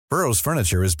Burrow's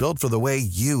furniture is built for the way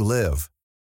you live.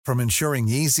 From ensuring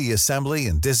easy assembly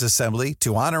and disassembly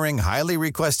to honoring highly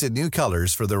requested new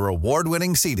colors for their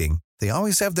award-winning seating, they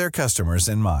always have their customers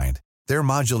in mind. Their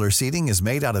modular seating is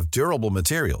made out of durable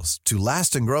materials to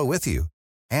last and grow with you.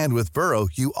 And with Burrow,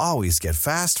 you always get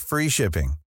fast, free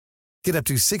shipping. Get up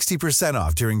to 60%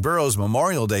 off during Burrow's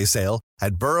Memorial Day sale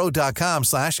at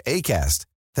burrow.com/ACAST.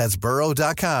 That's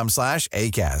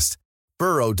burrow.com/ACAST.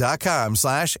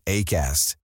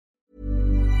 burrow.com/ACAST.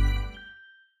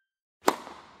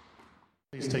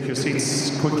 Please take your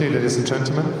seats quickly, ladies and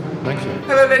gentlemen. Thank you.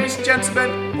 Hello, ladies and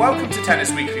gentlemen. Welcome to Tennis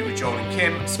Weekly with Joel and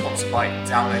Kim, sponsored by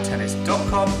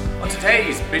DownloadTennis.com. On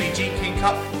today's Billie Jean King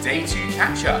Cup Day 2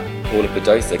 catch-up. Paula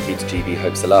Badosa keeps GB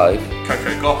hopes alive.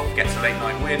 Coco Gauff gets a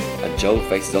late-night win. And Joel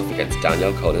faces off against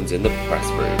Danielle Collins in the press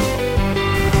room.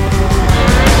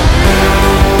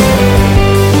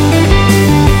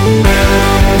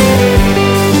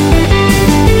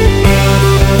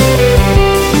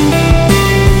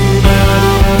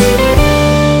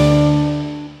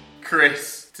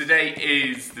 Today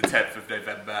is the 10th of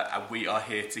November and we are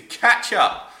here to catch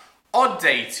up on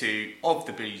Day 2 of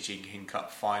the Billie Jean King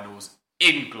Cup Finals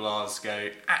in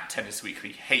Glasgow at Tennis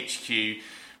Weekly HQ.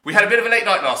 We had a bit of a late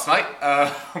night last night.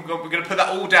 We're going to put that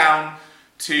all down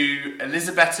to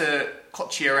Elisabetta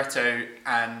Cocchiaretto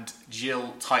and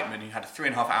Jill Teichmann, who had a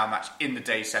 3.5-hour match in the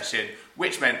day session,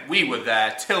 which meant we were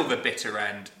there till the bitter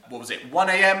end. What was it, 1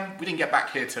 a.m? We didn't get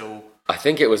back here till... I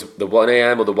think it was the 1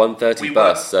 a.m. or the 1:30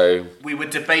 bus, so... We were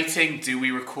debating, do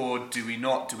we record, do we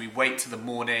not, do we wait till the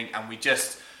morning, and we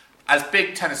just, as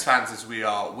big tennis fans as we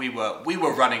are, we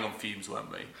were running on fumes,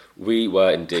 weren't we? We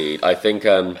were indeed. I think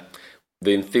the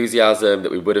enthusiasm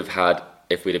that we would have had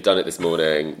if we'd have done it this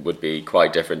morning would be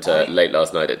quite different to late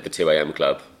last night at the 2 a.m.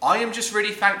 club. I am just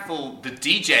really thankful the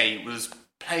DJ was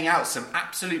playing out some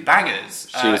absolute bangers.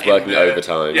 She was working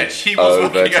overtime. Yeah, she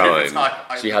was working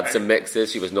overtime. She had some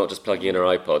mixes. She was not just plugging in her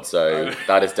iPod. So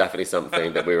that is definitely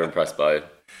something that we were impressed by.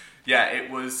 Yeah, it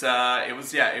was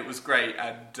great,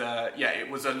 and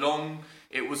it was a long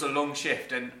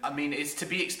shift, and I mean it's to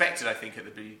be expected. I think at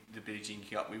the Billie Jean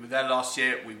King Cup, we were there last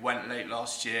year. We went late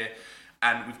last year,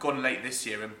 and we've gone late this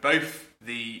year. And both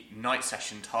the night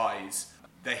session ties,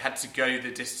 they had to go the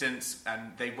distance,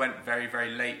 and they went very, very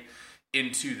late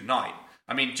into the night.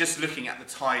 I mean, just looking at the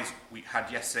ties we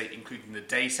had yesterday, including the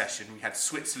day session, we had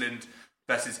Switzerland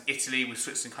versus Italy, with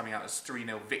Switzerland coming out as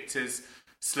 3-0 victors,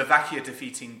 Slovakia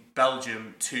defeating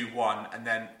Belgium 2-1, and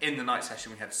then in the night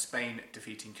session we had Spain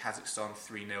defeating Kazakhstan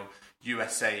 3-0,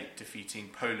 USA defeating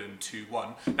Poland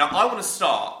 2-1. Now, I want to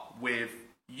start with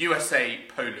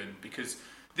USA-Poland because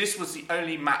this was the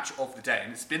only match of the day,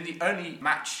 and it's been the only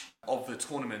match of the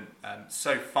tournament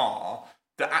so far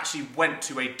that actually went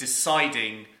to a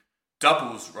deciding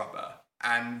doubles rubber.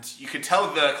 And you could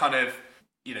tell the kind of,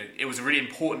 it was a really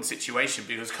important situation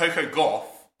because Coco Gauff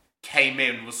came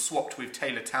in, was swapped with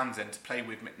Taylor Townsend to play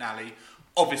with McNally.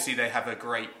 Obviously, they have a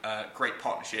great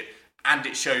partnership, and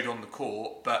it showed on the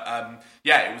court. But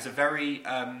it was a very,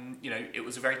 it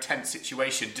was a very tense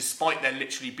situation, despite there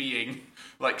literally being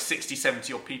like 60,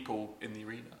 70 odd people in the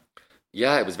arena.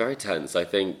 Yeah, it was very tense. I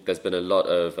think there's been a lot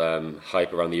of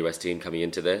hype around the US team coming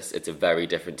into this. It's a very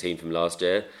different team from last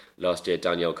year. Last year,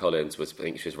 Danielle Collins she was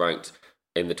ranked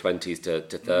in the 20s to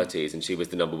 30s, and she was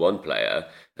the number one player.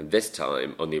 And this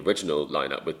time, on the original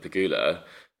lineup with Pegula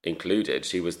included,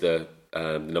 she was the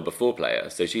number 4 player.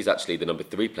 So she's actually the number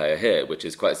 3 player here, which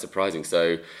is quite surprising.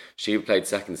 So she played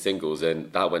second singles,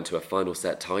 and that went to a final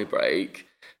set tiebreak.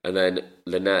 And then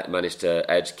Lynette managed to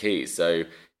edge Keys. So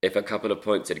if a couple of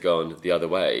points had gone the other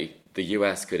way, the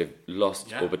US could have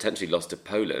lost or potentially lost to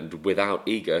Poland without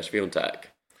Iga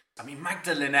Świątek. I mean,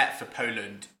 Magda Lynette for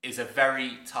Poland is a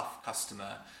very tough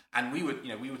customer, and we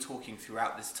were talking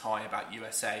throughout this tie about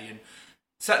USA, and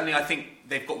certainly I think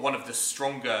they've got one of the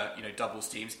stronger doubles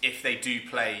teams if they do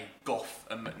play Gauff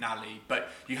and McNally.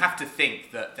 But you have to think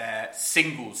that their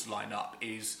singles lineup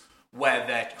is where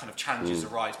their kind of challenges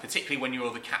arise, particularly when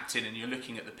you're the captain and you're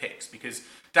looking at the picks, because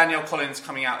Danielle Collins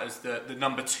coming out as the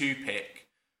number 2 pick,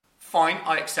 fine,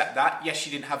 I accept that. Yes, she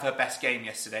didn't have her best game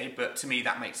yesterday, but to me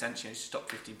that makes sense. She's a top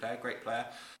 15 player, great player.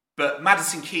 But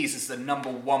Madison Keys is the number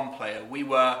 1 player. We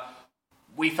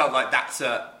felt like that's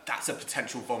a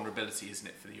potential vulnerability, isn't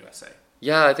it, for the USA?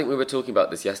 Yeah, I think we were talking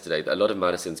about this yesterday, that a lot of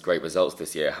Madison's great results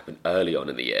this year happened early on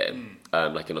in the year.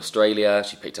 Like in Australia,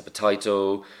 she picked up a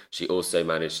title. She also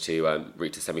managed to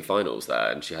reach the semi-finals there,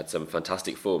 and she had some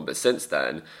fantastic form. But since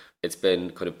then, it's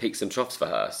been kind of peaks and troughs for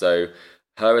her. So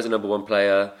her as a number 1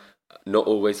 player, not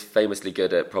always famously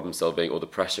good at problem solving or the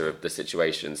pressure of the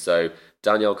situation. So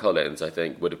Danielle Collins, I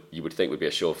think, you would think would be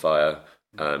a surefire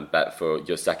bet for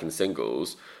your second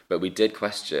singles. But we did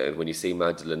question, when you see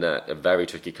Magda Linette, a very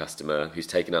tricky customer who's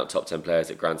taken out top 10 players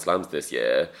at Grand Slams this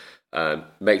year,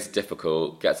 makes it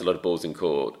difficult, gets a lot of balls in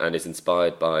court, and is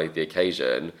inspired by the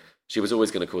occasion, she was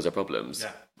always going to cause her problems.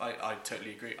 Yeah, I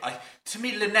totally agree. To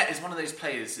me, Linette is one of those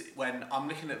players, when I'm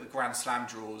looking at the Grand Slam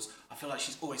draws, I feel like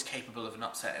she's always capable of an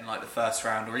upset in like the first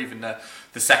round or even the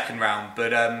second round.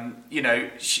 But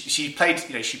she played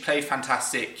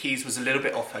fantastic. Keys was a little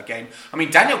bit off her game. I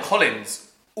mean, Danielle Collins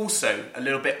also a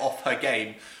little bit off her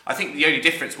game. I think the only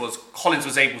difference was Collins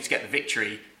was able to get the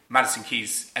victory. Madison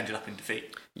Keys ended up in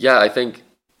defeat. Yeah, I think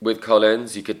with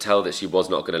Collins, you could tell that she was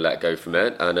not going to let go from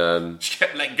it. And she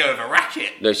kept letting go of a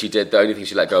racket. No, she did. The only thing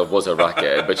she let go of was her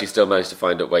racket, but she still managed to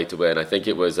find a way to win. I think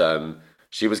it was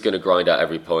she was going to grind out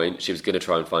every point. She was going to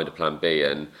try and find a plan B.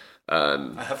 And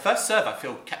her first serve, I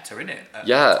feel, kept her in it.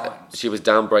 She was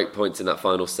down break points in that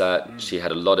final set. She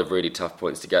had a lot of really tough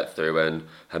points to get through, and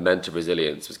her mental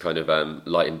resilience was kind of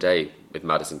light and day, with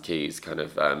Madison Keys kind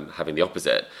of having the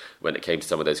opposite when it came to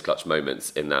some of those clutch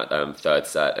moments in that third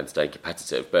set and staying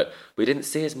competitive. But we didn't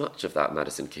see as much of that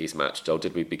Madison Keys match, Joel,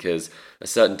 did we? Because a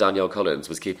certain Danielle Collins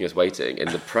was keeping us waiting in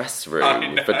the press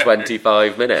room for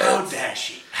 25 minutes. How dare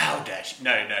she? How dare she?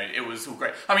 No, it was all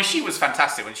great. I mean, she was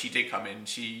fantastic when she did come in.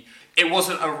 It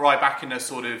wasn't a right back in a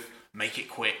sort of make it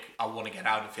quick, I want to get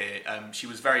out of here. She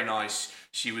was very nice.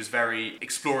 She was very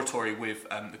exploratory with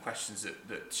the questions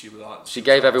that she was asking. She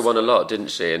gave everyone a lot, didn't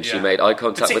she? And she made eye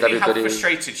contact with everybody. How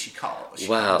frustrated she cut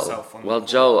herself on well,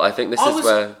 Joel, I think this is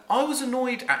where I was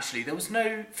annoyed. Actually, there was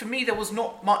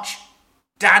not much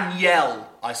Danielle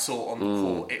I saw on the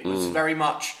court. It was very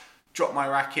much drop my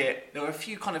racket. There were a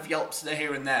few kind of yelps there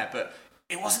here and there, but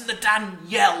it wasn't the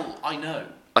Danielle I know.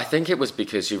 I think it was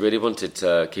because she really wanted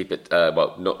to keep it,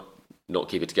 not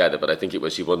keep it together, but I think it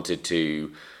was she wanted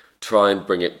to try and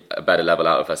bring it a better level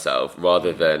out of herself,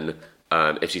 rather than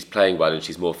if she's playing well and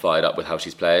she's more fired up with how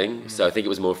she's playing. So I think it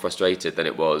was more frustrated than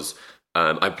it was,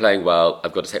 I'm playing well,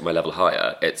 I've got to take my level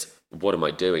higher. It's, what am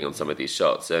I doing on some of these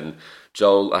shots? And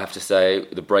Joel, I have to say,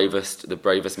 the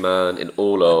bravest man in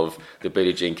all of the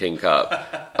Billie Jean King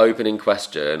Cup. Opening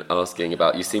question, asking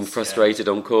about, you seemed frustrated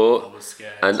on court. I was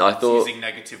scared. And I thought, using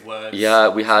negative words. Yeah,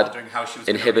 we had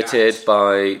inhibited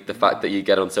by the fact that you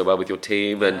get on so well with your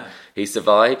team, and he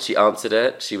survived. She answered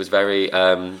it. She was very.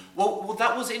 Well,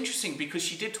 that was interesting, because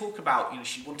she did talk about,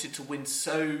 she wanted to win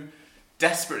so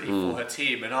desperately for her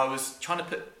team, and I was trying to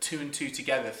put two and two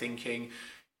together, thinking,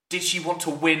 did she want to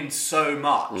win so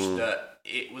much that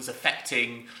it was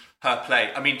affecting her play?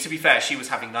 I mean, to be fair, she was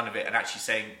having none of it, and actually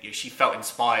saying she felt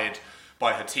inspired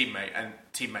by her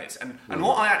teammates. And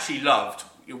what I actually loved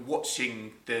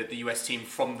watching the US team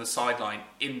from the sideline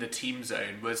in the team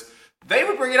zone was they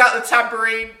were bringing out the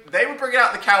tambourine, they were bringing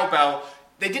out the cowbell.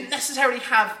 They didn't necessarily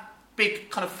have big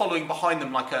kind of following behind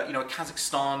them like a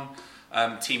Kazakhstan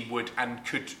team would and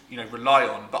could rely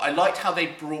on. But I liked how they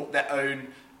brought their own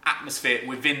atmosphere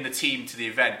within the team to the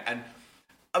event. And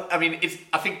I mean,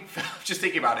 I think just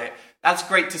thinking about it, that's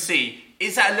great to see.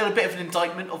 Is that a little bit of an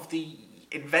indictment of the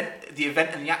event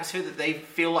and the atmosphere, that they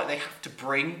feel like they have to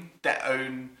bring their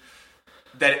own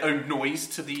noise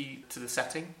to the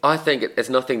setting? I think it's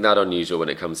nothing that unusual when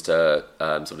it comes to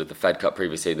sort of the Fed Cup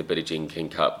previously and the Billie Jean King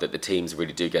Cup, that the teams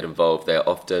really do get involved. They're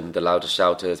often the loudest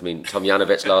shouters. I mean,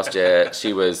 Tomljanovic last year,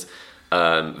 she was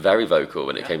very vocal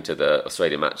when it came to the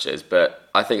Australian matches. But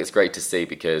I think it's great to see,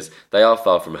 because they are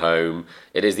far from home.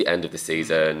 It is the end of the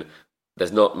season.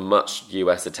 There's not much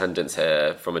US attendance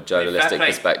here from a journalistic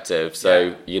perspective.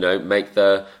 So, make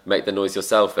the noise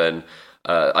yourself. And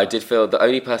I did feel the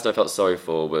only person I felt sorry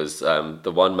for was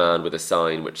the one man with a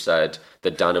sign which said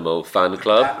the Danimal Fan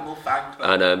Club.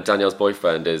 And Danielle's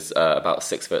boyfriend is about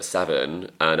 6'7"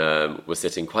 and was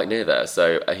sitting quite near there,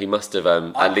 so he must have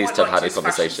at least have had a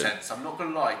conversation. Sense, I'm not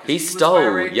going to lie. He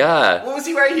stole, What was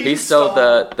he wearing? He stole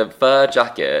the fur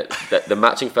jacket, the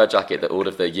matching fur jacket that all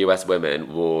of the US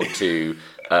women wore to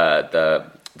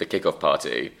the kickoff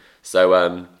party.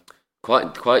 So.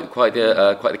 Quite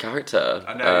the character.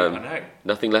 I know.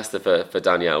 Nothing less than for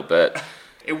Danielle, but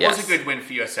it was a good win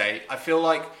for USA. I feel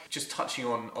like, just touching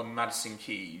on Madison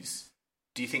Keys,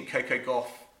 do you think Coco Gauff,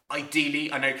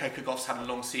 ideally, I know Coco Gauff's had a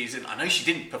long season. I know she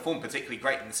didn't perform particularly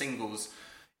great in the singles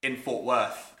in Fort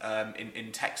Worth,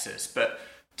 in Texas, but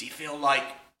do you feel like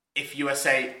if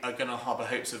USA are going to harbour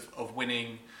hopes of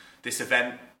winning this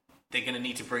event, they're going to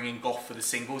need to bring in Gauff for the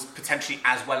singles, potentially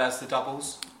as well as the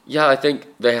doubles? Yeah, I think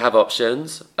they have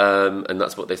options, and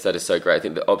that's what they said is so great. I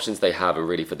think the options they have are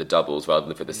really for the doubles rather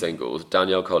than for the singles.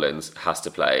 Danielle Collins has to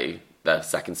play their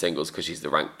second singles because she's the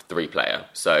ranked 3 player.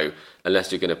 So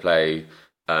unless you're going to play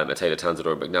a Taylor Townsend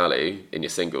or a McNally in your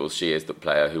singles, she is the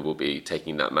player who will be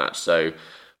taking that match. So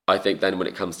I think then when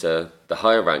it comes to the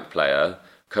higher ranked player,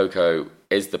 Coco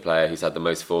is the player who's had the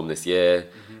most form this year.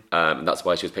 And that's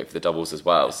why she was picked for the doubles as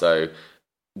well. So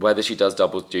whether she does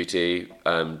doubles duty,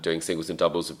 doing singles and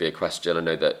doubles would be a question. I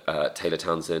know that Taylor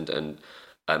Townsend and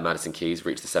Madison Keys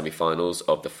reached the semi-finals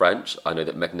of the French. I know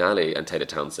that McNally and Taylor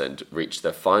Townsend reached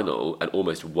the final and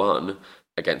almost won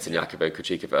against Inyakova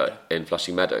Kuchikova in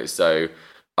Flushing Meadows. So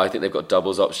I think they've got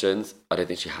doubles options. I don't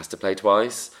think she has to play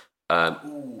twice.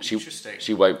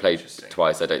 She won't play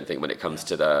twice, I don't think, when it comes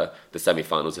to the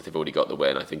semi-finals. If they've already got the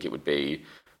win, I think it would be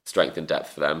strength and depth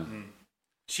for them.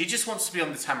 She just wants to be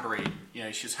on the tambourine.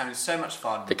 She was having so much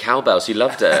fun. The cowbell, she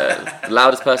loved it. The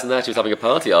loudest person there, she was having a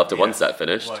party after one set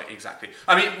finished. Well, exactly.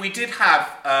 I mean, we did have,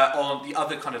 on the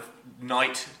other kind of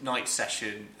night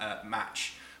session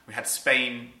match, we had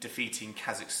Spain defeating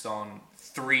Kazakhstan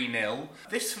 3-0.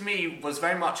 This, for me, was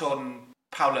very much on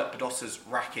Paula Badosa's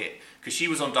racket, because she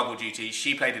was on double duty,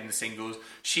 she played in the singles,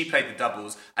 she played the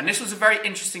doubles, and this was a very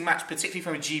interesting match, particularly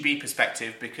from a GB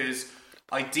perspective, because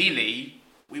ideally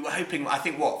we were hoping, I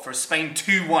think, for a Spain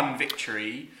 2-1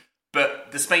 victory,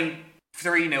 but the Spain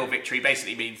 3-0 victory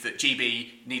basically means that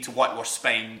GB need to whitewash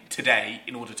Spain today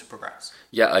in order to progress.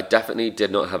 Yeah, I definitely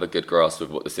did not have a good grasp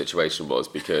of what the situation was,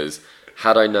 because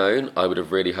had I known, I would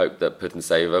have really hoped that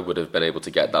Putintseva would have been able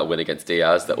to get that win against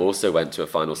Diaz that also went to a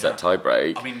final set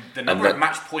tiebreak. I mean, the number of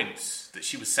match points that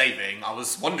she was saving, I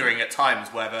was wondering at times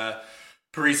whether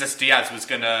Parisas Diaz was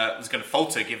gonna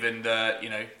falter, given the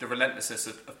relentlessness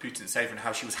of Putintseva and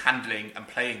how she was handling and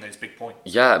playing those big points.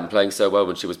 Yeah, and playing so well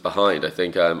when she was behind. I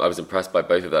think I was impressed by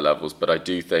both of their levels, but I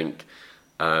do think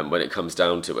when it comes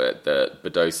down to it, that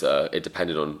Badosa, it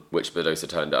depended on which Badosa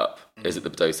turned up. Is it the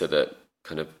Badosa that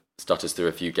kind of stutters through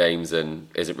a few games and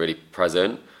isn't really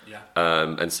present? Yeah.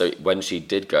 And so when she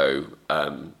did go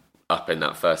up in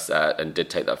that first set and did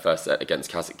take that first set against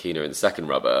Kasatkina in the second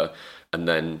rubber, and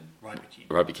then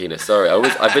Rybakina. Sorry,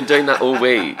 I've been doing that all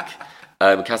week.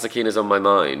 Kasatkina's on my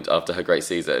mind after her great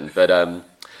season, but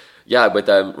with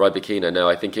Rybakina, no,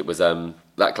 I think it was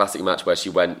that classic match where she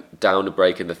went down a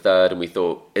break in the third, and we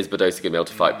thought, is Badosa going to be able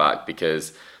to fight back?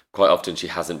 Because quite often she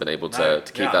hasn't been able to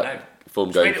keep that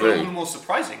form going through. It's made it all the more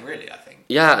surprising, really, I think.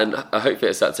 Yeah, and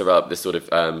hopefully it sets her up this sort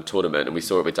of tournament, and we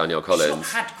saw it with Danielle Collins.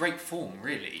 She's not had great form,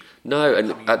 really. No,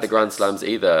 and at the Grand Slams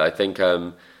either. I think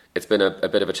it's been a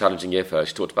bit of a challenging year for her.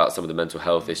 She talked about some of the mental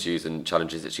health issues and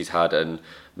challenges that she's had, and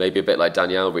maybe a bit like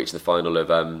Danielle reaching the final of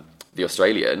the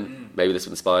Australian. Maybe this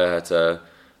will inspire her to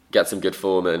get some good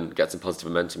form and get some positive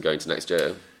momentum going to next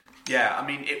year. Yeah, I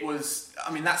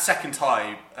mean, that second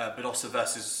tie, Badosa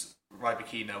versus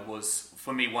Rybakina, was,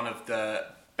 for me, one of the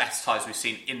best ties we've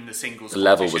seen in the singles. The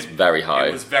level was very high.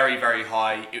 It was very, very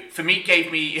high. For me, it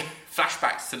gave me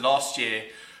flashbacks to last year,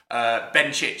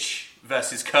 Bencic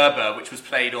versus Kerber, which was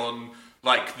played on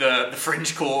like the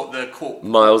fringe court, the court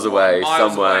miles away,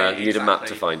 somewhere. You need a map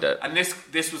to find it. And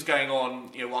this was going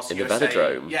on, whilst in the USA,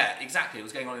 Velodrome. Yeah, exactly. It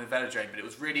was going on in the Velodrome, but it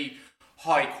was really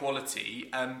high quality.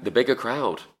 The bigger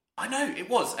crowd. I know, it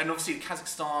was. And obviously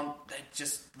Kazakhstan, they're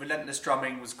just relentless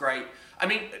drumming was great. I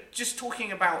mean, just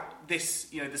talking about this,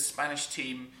 the Spanish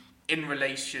team in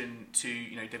relation to,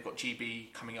 they've got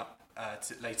GB coming up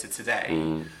later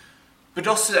today.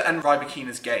 Badosa and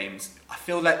Rybakina's games, I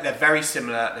feel like they're very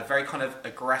similar. They're very kind of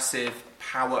aggressive,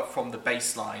 power from the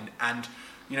baseline. And,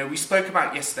 we spoke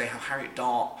about yesterday how Harriet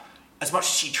Dart, as much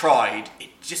as she tried, it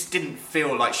just didn't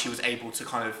feel like she was able to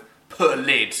kind of put a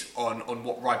lid on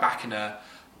what Rybakina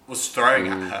was throwing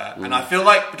at her. And I feel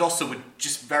like Badosa would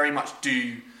just very much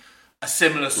do a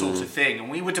similar sort of thing. And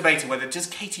we were debating whether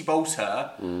just Katie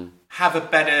Bolter have a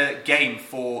better game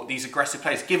for these aggressive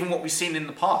players, given what we've seen in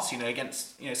the past,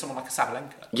 against someone like a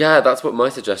Sabalenka. Yeah, that's what my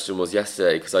suggestion was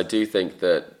yesterday, because I do think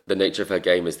that the nature of her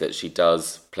game is that she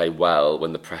does play well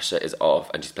when the pressure is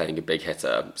off and she's playing a big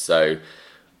hitter. So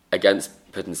against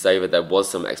Putintseva, there was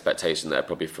some expectation there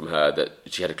probably from her that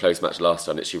she had a close match last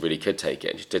time that she really could take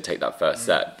it. And she did take that first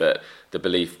set, but the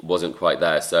belief wasn't quite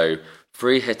there. So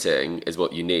free hitting is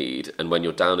what you need, and when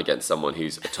you're down against someone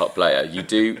who's a top player, you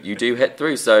do hit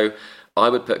through. So I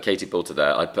would put Katie Bolter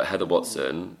there. I'd put Heather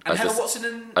Watson as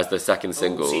the second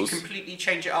singles. So you completely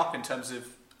change it up in terms of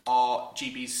our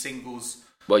GB's singles.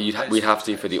 Well, we'd have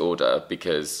to for the order,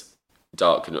 because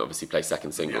Dart can obviously play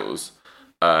second singles.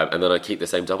 And then I'd keep the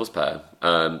same doubles pair.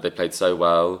 They played so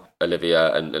well,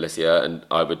 Olivia and Alicia, and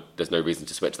there's no reason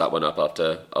to switch that one up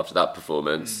after that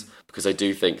performance, because I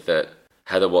do think that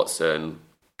Heather Watson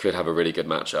could have a really good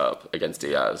matchup against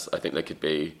Diaz. I think there could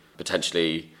be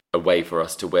potentially a way for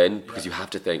us to win, because you have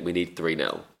to think we need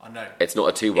 3-0. I know. It's not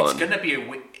a 2-1.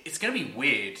 It's gonna be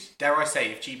weird. Dare I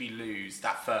say, if GB lose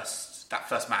that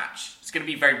first match, it's gonna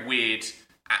be very weird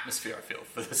atmosphere, I feel,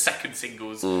 for the second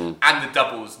singles and the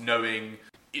doubles, knowing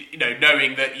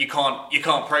that you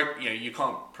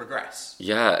can't progress.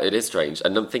 Yeah, it is strange.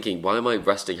 And I'm thinking, why am I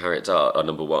resting Harriet Dart on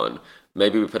number 1?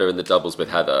 Maybe we put her in the doubles with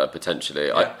Heather, potentially.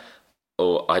 Yeah.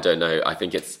 I don't know. I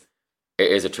think it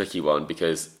is a tricky one,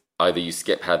 because either you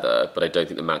skip Heather, but I don't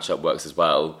think the matchup works as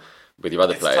well with your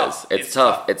other players. Tough. It's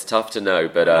tough. It's tough to know,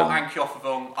 but Anki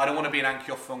Offavong. I don't want to be in Anki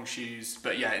Offavong's shoes,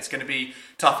 but yeah, it's going to be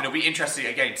tough, and it'll be interesting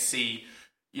again to see,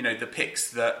 the picks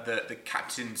that the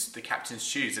captains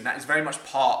choose, and that is very much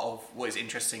part of what is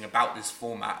interesting about this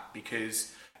format,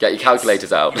 because get your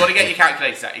calculators out. You've got to get your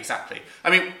calculators out, exactly.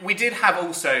 I mean, we did have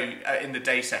also in the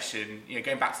day session,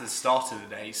 going back to the start of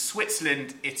the day,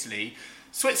 Switzerland, Italy.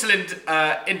 Switzerland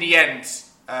in the end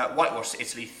whitewashed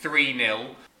Italy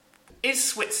 3-0. Is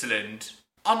Switzerland,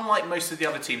 unlike most of the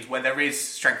other teams where there is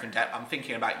strength and depth, I'm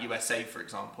thinking about USA, for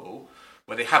example,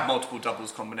 where they have multiple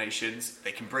doubles combinations,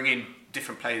 they can bring in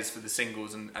different players for the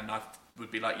singles, and I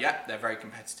would be like, yeah, they're very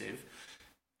competitive.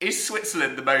 Is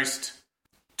Switzerland the most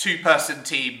two-person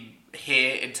team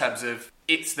here in terms of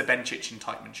it's the Bencic and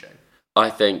Teichmann show? I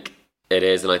think it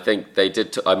is, and I think they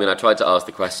did. I tried to ask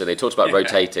the question. They talked about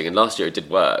rotating, and last year it did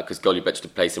work, because Golubic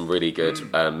did play some really good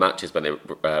matches when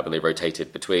they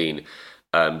rotated between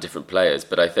different players.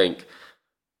 But I think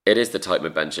it is the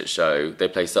Teichmann Bencic show. They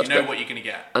play such. You know what you're going to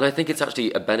get, and I think it's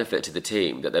actually a benefit to the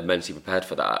team that they're mentally prepared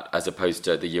for that, as opposed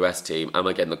to the US team. Am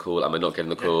I getting the call? Am I not getting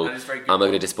the call? That is very good. Am I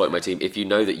going to disappoint my team? If you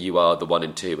know that you are the 1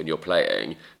 and 2 and you're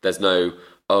playing, there's no,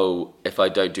 oh, if I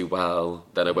don't do well,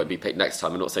 then I won't be picked next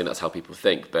time. I'm not saying that's how people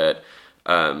think, but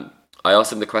I asked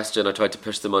them the question. I tried to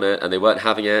push them on it, and they weren't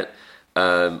having it.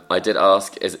 I did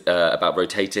ask about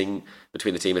rotating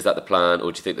between the team. Is that the plan,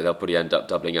 or do you think that they'll probably end up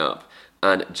doubling up?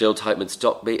 And Jill Teichmann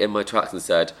stopped me in my tracks and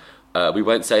said, we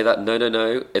won't say that.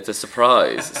 No, it's a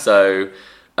surprise. So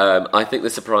I think the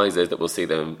surprise is that we'll see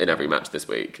them in every match this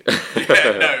week.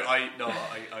 I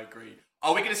agree.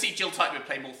 Are we going to see Jill Teichmann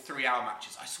play more 3-hour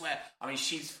matches? I swear. I mean,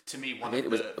 she's, to me, one of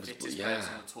the fittest players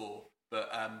on the tour.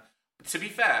 But to be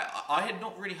fair, I had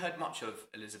not really heard much of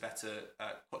Elisabetta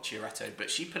Cocciaretto,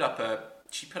 but she put up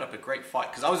a great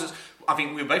fight, because we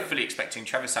were both fully expecting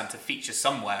Trevisan to feature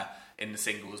somewhere in the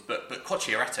singles, but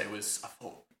Cocciaretto was, I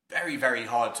thought, very, very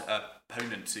hard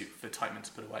opponent for Teichmann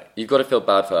to put away. You've got to feel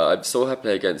bad for her. I saw her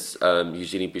play against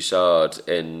Eugenie Bouchard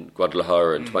in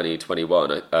Guadalajara in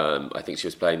 2021. I think she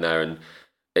was playing there, and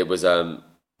it was a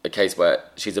case where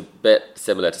she's a bit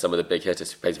similar to some of the big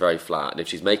hitters who plays very flat, and if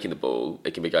she's making the ball,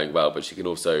 it can be going well, but she can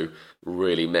also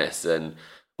really miss. And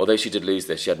although she did lose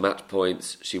this, she had match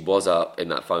points. She was up in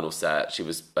that final set. She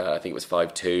was, I think it was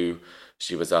 5-2.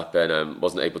 She was up and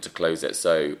wasn't able to close it.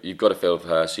 So you've got to feel for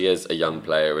her. She is a young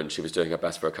player, and she was doing her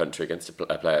best for her country against a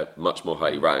player much more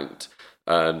highly ranked.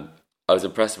 I was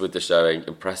impressed with the showing,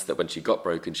 impressed that when she got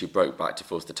broken, she broke back to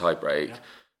force the tie break,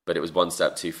 but it was one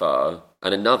step too far.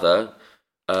 And another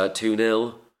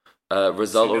 2-0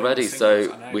 result already.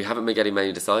 So we haven't been getting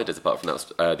many deciders apart from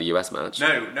that the US match.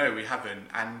 No, we haven't.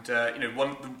 And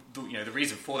the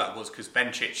reason for that was because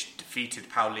Bencic defeated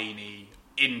Paolini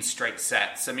in straight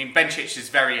sets. I mean, Bencic is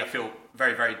very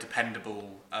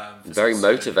dependable. Very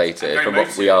motivated. From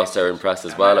what we are so impressed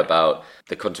as well about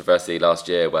the controversy last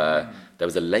year where there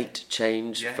was a late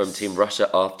change from Team Russia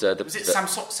after Was it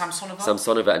Samsonova?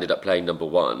 Samsonova ended up playing number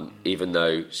 1, even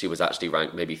though she was actually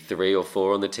ranked maybe 3 or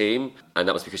 4 on the team, and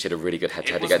that was because she had a really good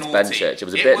head-to-head against Bencic. It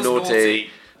was a bit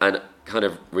naughty. And kind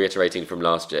of reiterating from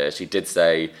last year, she did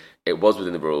say it was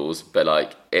within the rules, but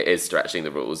it is stretching the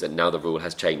rules, and now the rule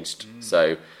has changed.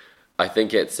 So I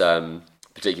think it's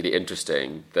particularly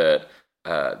interesting that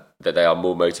they are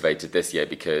more motivated this year,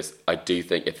 because I do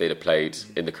think if they'd have played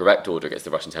in the correct order against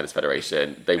the Russian Tennis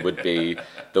Federation, they would be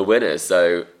the winners.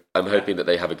 So I'm hoping that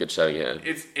they have a good showing here.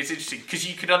 It's interesting, because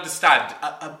you could understand,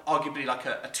 arguably,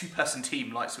 a two-person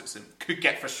team like Switzerland could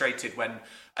get frustrated when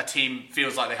a team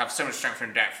feels like they have so much strength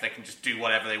and depth they can just do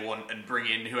whatever they want and bring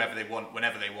in whoever they want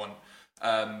whenever they want.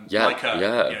 Like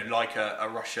a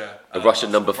Russia, a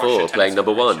Russian number 4 playing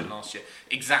number 1 last year.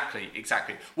 Exactly.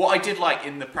 What I did like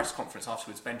in the press conference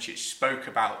afterwards, Bencic spoke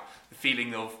about the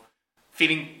feeling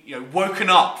woken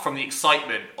up from the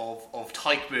excitement of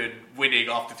Teichmann winning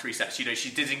after 3 sets.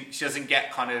 She doesn't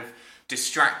get kind of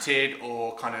distracted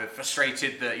or kind of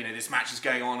frustrated that this match is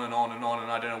going on and on and on, and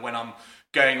I don't know when I'm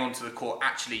going onto the court.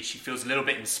 Actually, she feels a little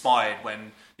bit inspired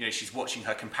when she's watching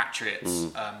her compatriots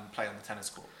play on the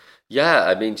tennis court. Yeah,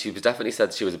 I mean, she definitely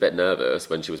said she was a bit nervous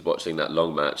when she was watching that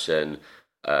long match and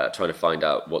trying to find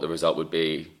out what the result would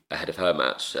be ahead of her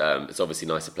match. It's obviously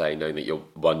nicer playing knowing that you're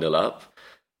 1-0 up.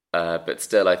 But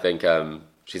still, I think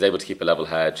she's able to keep a level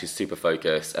head. She's super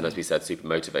focused and, as we said, super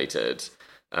motivated.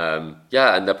 And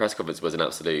their press conference was an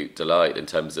absolute delight in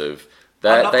terms of they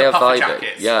are vibing.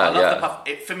 Jackets. Yeah, I love the puff.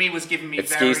 It for me was giving me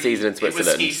it's ski season in Switzerland.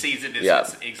 It was ski season in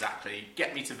Switzerland, exactly.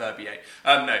 Get me to Verbier.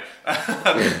 No,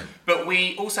 but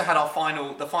we also had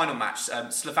the final match.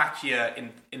 Slovakia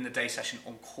in the day session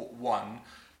on court 1.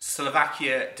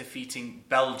 Slovakia defeating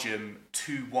Belgium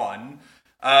 2-1.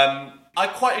 I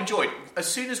quite enjoyed. As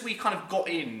soon as we kind of got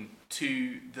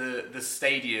into the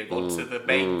stadium, got to the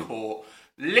main court,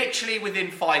 literally within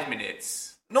 5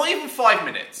 minutes, not even 5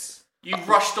 minutes, you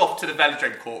rushed off to the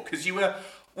velodrome court because you were,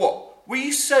 were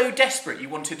you so desperate you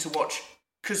wanted to watch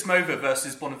Kuzmova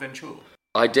versus Bonaventure?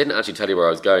 I didn't actually tell you where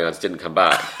I was going. I just didn't come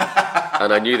back.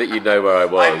 And I knew that you'd know where I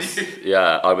was.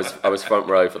 I was front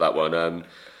row for that one.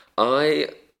 I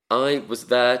was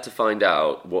there to find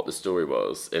out what the story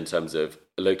was in terms of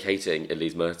locating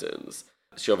Elise Mertens.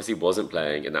 She obviously wasn't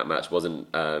playing in that match,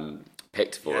 wasn't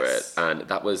picked for it. And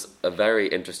that was a very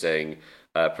interesting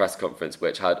press conference,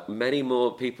 which had many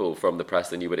more people from the press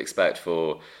than you would expect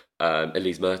for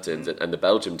Elise Mertens and the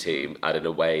Belgium team at an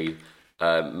away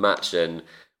match. And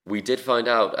we did find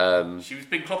out she's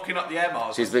been clocking up the air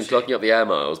miles. She's been clocking up the air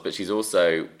miles, but she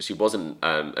wasn't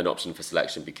an option for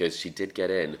selection because she did get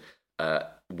in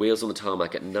wheels on the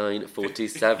tarmac at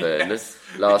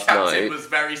 9:47 last night. He was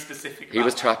very specific. He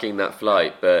was tracking that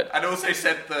flight, and also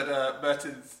said that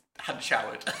Mertens hadn't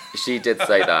showered. She did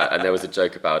say that, and there was a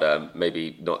joke about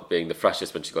maybe not being the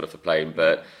freshest when she got off the plane,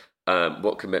 but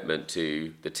what commitment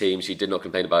to the team. She did not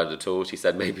complain about it at all. She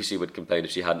said maybe she would complain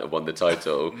if she hadn't have won the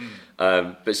title.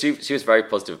 But she was very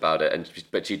positive about it,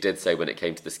 but she did say when it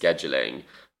came to the scheduling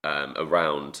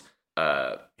around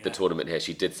the tournament here,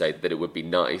 she did say that it would be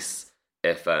nice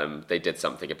if they did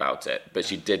something about it. But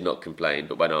she did not complain.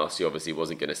 But when asked, she obviously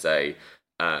wasn't going to say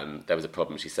there was a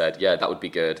problem. She said, yeah, that would be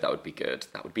good, that would be good,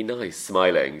 that would be nice,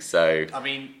 smiling. So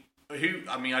I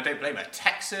don't blame her.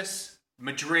 Texas,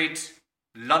 Madrid,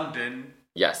 London,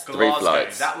 yes, Glasgow. 3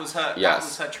 flights. That was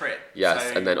her trip. Yes,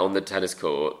 so... and then on the tennis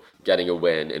court, getting a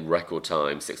win in record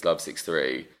time, 6-love,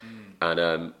 6-3.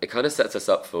 And it kind of sets us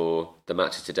up for the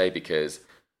matches today because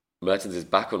Mertens is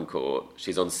back on court.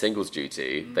 She's on singles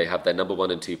duty. They have their number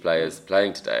 1 and 2 players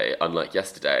playing today, unlike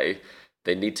yesterday.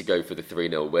 They need to go for the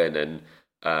 3-0 win,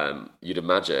 and you'd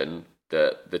imagine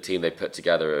that the team they put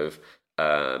together of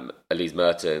Elise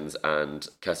Mertens and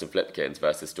Kirsten Flipkins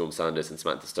versus Storm Sanders and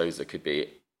Samantha Stosur could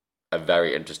be a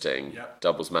very interesting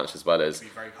doubles match, as well as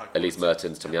Elise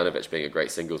Mertens, Tomljanovic being a great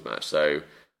singles match. So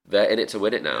they're in it to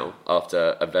win it now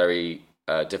after a very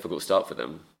difficult start for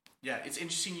them. Yeah, it's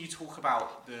interesting you talk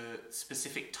about the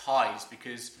specific ties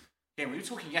because, again, we were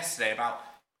talking yesterday about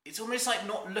it's almost like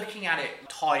not looking at it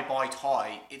tie by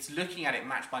tie. It's looking at it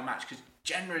match by match because,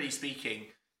 generally speaking,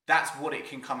 that's what it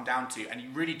can come down to, and you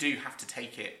really do have to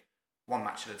take it one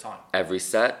match at a time. Every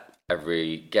set,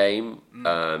 every game,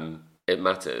 it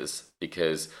matters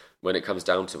because when it comes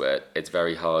down to it, it's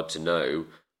very hard to know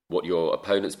what your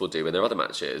opponents will do in their other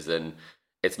matches, and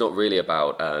it's not really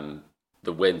about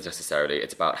the wins necessarily.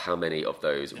 It's about how many of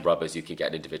those rubbers you can get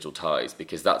in individual ties,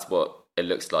 because that's what it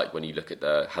looks like when you look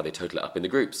at how they total it up in the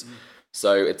groups.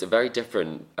 So it's a very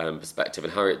different perspective,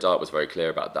 and Harriet Dart was very clear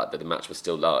about that the match was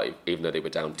still live, even though they were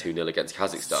down 2-0 against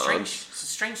Kazakhstan. It's a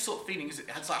strange sort of feeling.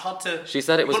 It's like hard to... She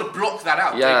said it was... You've got to block that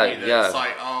out, don't you? It's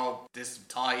like, this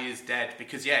tie is dead,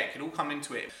 because, it can all come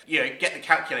into it. Get the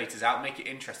calculators out, make it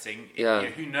interesting.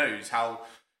 Who knows how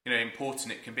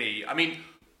important it can be. I mean...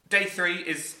 Day 3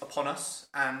 is upon us,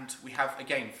 and we have,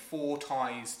 again, 4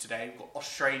 ties today. We've got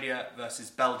Australia versus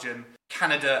Belgium,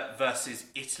 Canada versus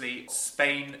Italy,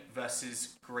 Spain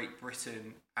versus Great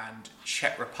Britain, and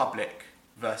Czech Republic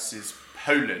versus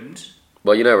Poland.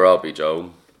 Well, you know where I'll be,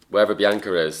 Joel. Wherever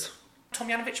Bianca is.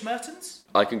 Tomljanovic Mertens?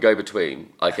 I can go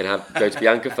between. I can go to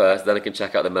Bianca first, then I can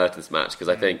check out the Mertens match, because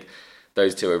I think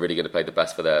those two are really going to play the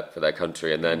best for their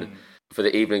country. And then for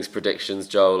the evening's predictions,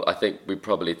 Joel, I think we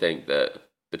probably think that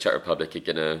the Czech Republic are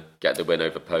going to get the win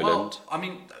over Poland.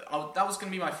 Well, that was going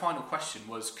to be my final question,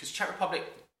 was because Czech Republic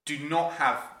do not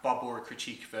have Barbora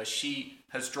Krejcikova. She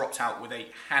has dropped out with a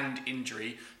hand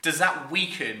injury. Does that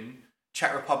weaken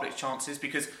Czech Republic's chances?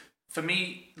 Because for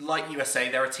me, like USA,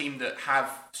 they're a team that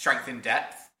have strength in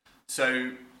depth.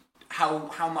 So how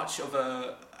much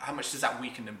does that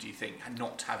weaken them, do you think, and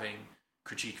not having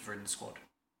Krejcikova in the squad?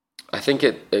 I think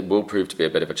it will prove to be a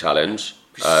bit of a challenge.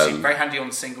 She seemed very handy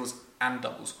on singles and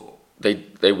doubles court.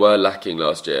 They were lacking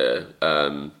last year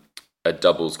a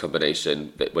doubles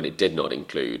combination that when it did not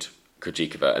include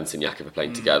Krejcikova and Siniakova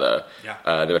playing together.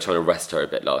 Yeah. They were trying to rest her a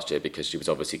bit last year because she was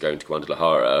obviously going to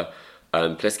Guadalajara.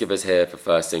 Pliskova's here for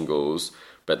first singles,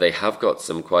 but they have got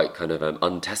some quite kind of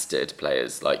untested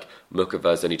players, like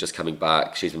Mukova's only just coming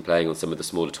back. She's been playing on some of the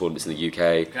smaller tournaments in the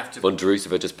UK.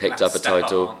 Vondrousova just picked up a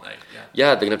title. Aren't they?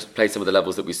 Yeah, they're going to have to play some of the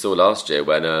levels that we saw last year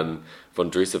when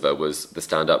Vondrousova was the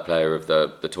stand-up player of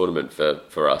the tournament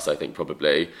for us, I think,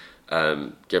 probably,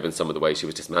 given some of the way she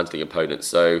was dismantling opponents.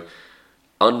 So,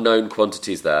 unknown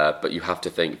quantities there, but you have to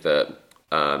think that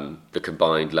the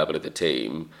combined level of the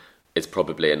team is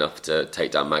probably enough to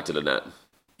take down Magda Linette.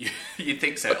 You'd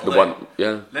think so.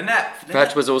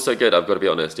 Linette was also good, I've got to be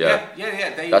honest, yeah.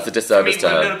 That's a disservice to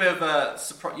her. A little bit of a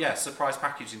surprise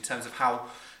package in terms of how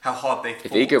hard they fought.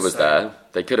 If Iga was there,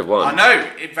 they could have won. I know.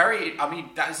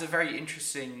 That is a very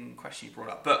interesting question you brought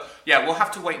up. But yeah, we'll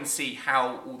have to wait and see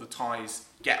how all the ties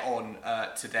get on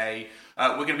today.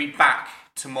 We're going to be back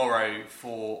tomorrow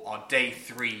for our day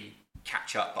 3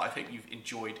 catch-up. But I think you've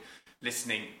enjoyed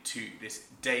listening to this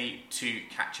day 2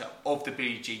 catch-up of the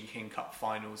Billie Jean King Cup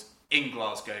finals in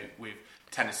Glasgow with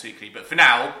Tennis Weekly. But for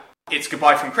now, it's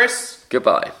goodbye from Chris.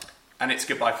 Goodbye. And it's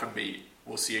goodbye from me.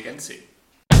 We'll see you again soon.